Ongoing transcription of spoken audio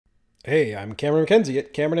Hey, I'm Cameron McKenzie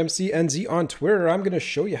at CameronMCNZ on Twitter. I'm going to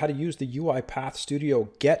show you how to use the UiPath Studio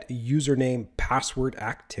Get Username Password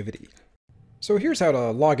activity. So here's how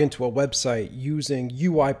to log into a website using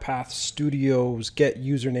UiPath Studio's Get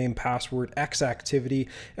Username Password X activity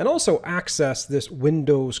and also access this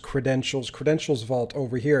Windows Credentials Vault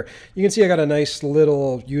over here. You can see I got a nice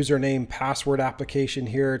little username password application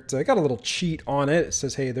here. It's got a little cheat on it. It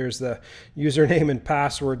says, hey, there's the username and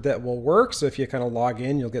password that will work. So if you kind of log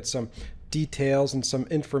in, you'll get some details and some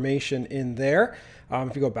information in there.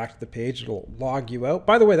 If you go back to the page, it'll log you out.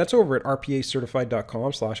 By the way, that's over at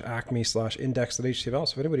rpacertified.com/acme/index.html.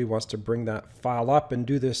 So if anybody wants to bring that file up and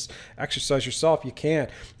do this exercise yourself, you can.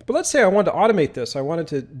 But let's say I wanted to automate this. I wanted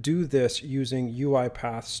to do this using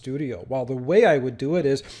UiPath Studio. Well, the way I would do it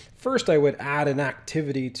is first I would add an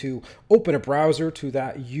activity to open a browser to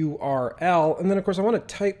that URL. And then of course I want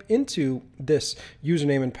to type into this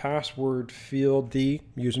username and password field the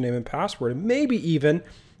username and password, and maybe even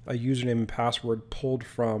a username and password pulled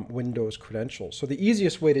from Windows credentials. So the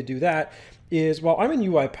easiest way to do that is, well, I'm in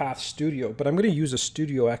UiPath Studio, but I'm going to use a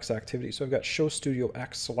Studio X activity. So I've got Show Studio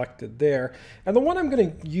X selected there. And the one I'm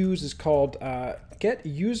going to use is called Get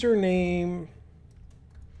Username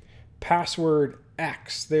Password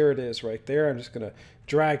X. There it is right there. I'm just going to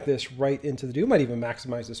drag this right into the do. Might even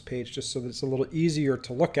maximize this page just so that it's a little easier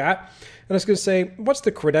to look at. And it's going to say, what's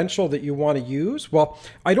the credential that you want to use? Well,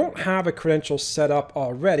 I don't have a credential set up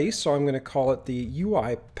already, so I'm going to call it the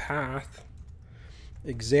UiPath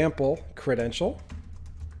example credential.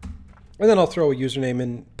 And then I'll throw a username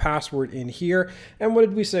and password in here. And what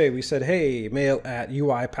did we say? We said, hey,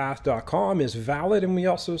 mail@uipath.com is valid. And we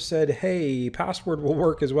also said, hey, password will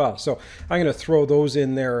work as well. So I'm going to throw those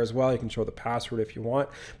in there as well. You can show the password if you want.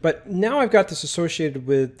 But now I've got this associated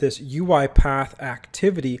with this UiPath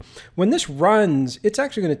activity. When this runs, it's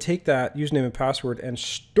actually going to take that username and password and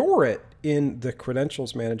store it in the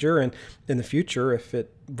credentials manager, and in the future, if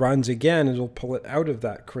it runs again, it'll pull it out of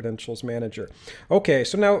that credentials manager. Okay,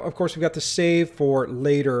 so now of course we've got the save for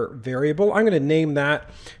later variable. I'm going to name that,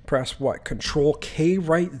 press what, Control K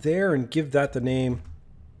right there, and give that the name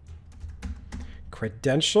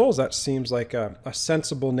credentials. That seems like a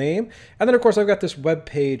sensible name. And then of course I've got this web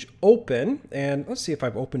page open, and let's see if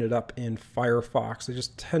I've opened it up in Firefox. I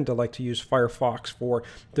just tend to like to use Firefox for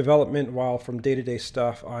development, while from day-to-day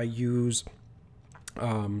stuff I use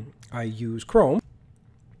Chrome.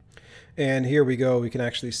 And here we go. We can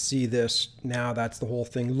actually see this now. That's the whole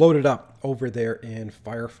thing loaded up over there in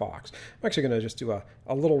Firefox. I'm actually going to just do a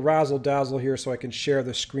little razzle dazzle here so I can share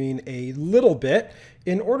the screen a little bit.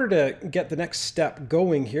 In order to get the next step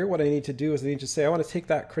going here, what I need to do is I need to say I want to take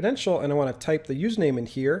that credential and I want to type the username in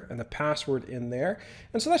here and the password in there.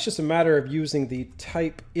 And so that's just a matter of using the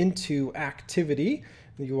type into activity.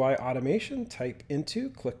 The UI automation, type into,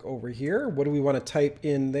 click over here. What do we want to type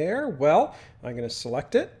in there? Well, I'm going to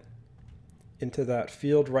select it into that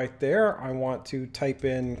field right there. I want to type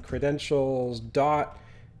in credentials dot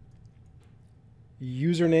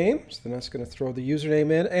username. So then that's going to throw the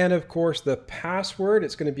username in. And of course the password,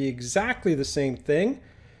 it's going to be exactly the same thing,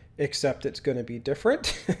 except it's going to be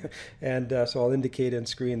different. And so I'll indicate in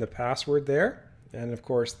screen the password there. And of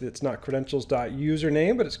course it's not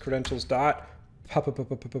credentials.username, but it's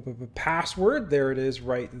credentials.password. There it is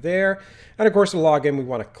right there. And of course to log in we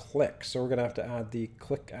want to click. So we're going to have to add the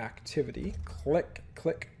click activity. Click,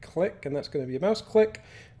 click, click. And that's going to be a mouse click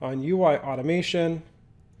on UI automation.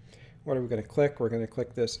 What are we going to click? We're going to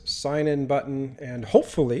click this sign in button, and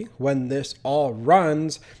hopefully when this all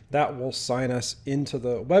runs, that will sign us into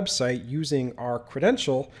the website using our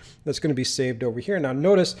credential that's going to be saved over here. Now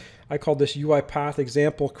notice I called this UiPath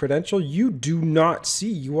example credential. You do not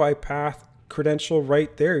see UiPath credential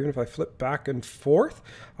right there, even if I flip back and forth.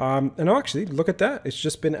 And actually, look at that. It's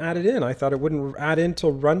just been added in. I thought it wouldn't add in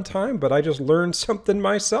till runtime, but I just learned something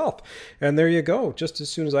myself. And there you go. Just as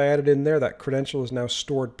soon as I added in there, that credential is now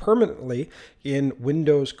stored permanently in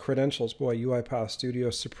Windows credentials. Boy, UiPath Studio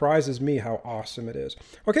surprises me how awesome it is.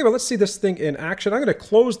 Okay, well, let's see this thing in action. I'm going to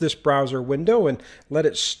close this browser window and let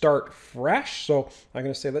it start fresh. So I'm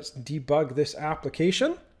going to say, let's debug this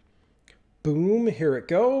application. Boom, here it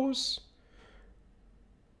goes.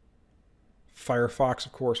 Firefox,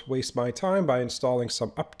 of course, wastes my time by installing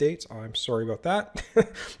some updates. I'm sorry about that.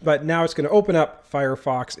 But now it's going to open up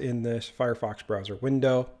Firefox in this Firefox browser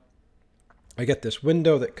window. I get this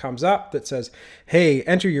window that comes up that says, hey,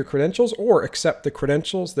 enter your credentials or accept the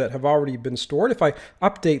credentials that have already been stored. If I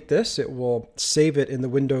update this, it will save it in the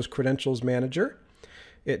Windows Credentials Manager.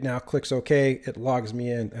 It now clicks OK, it logs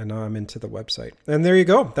me in, and now I'm into the website. And there you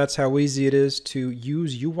go. That's how easy it is to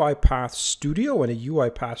use UiPath Studio and a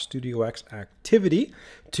UiPath Studio X activity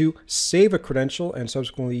to save a credential and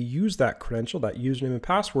subsequently use that credential, that username and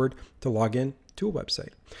password, to log in to a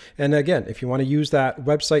website. And again, if you want to use that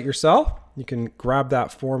website yourself, you can grab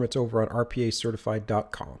that form. It's over on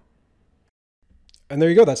rpacertified.com. And there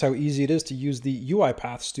you go. That's how easy it is to use the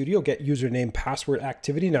UiPath Studio Get Username Password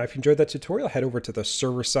activity. Now, if you enjoyed that tutorial, head over to the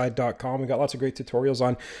serverside.com. We've got lots of great tutorials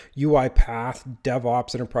on UiPath,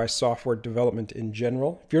 DevOps, enterprise software development in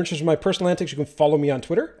general. If you're interested in my personal antics, you can follow me on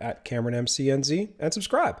Twitter at CameronMCNZ and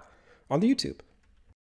subscribe on the YouTube.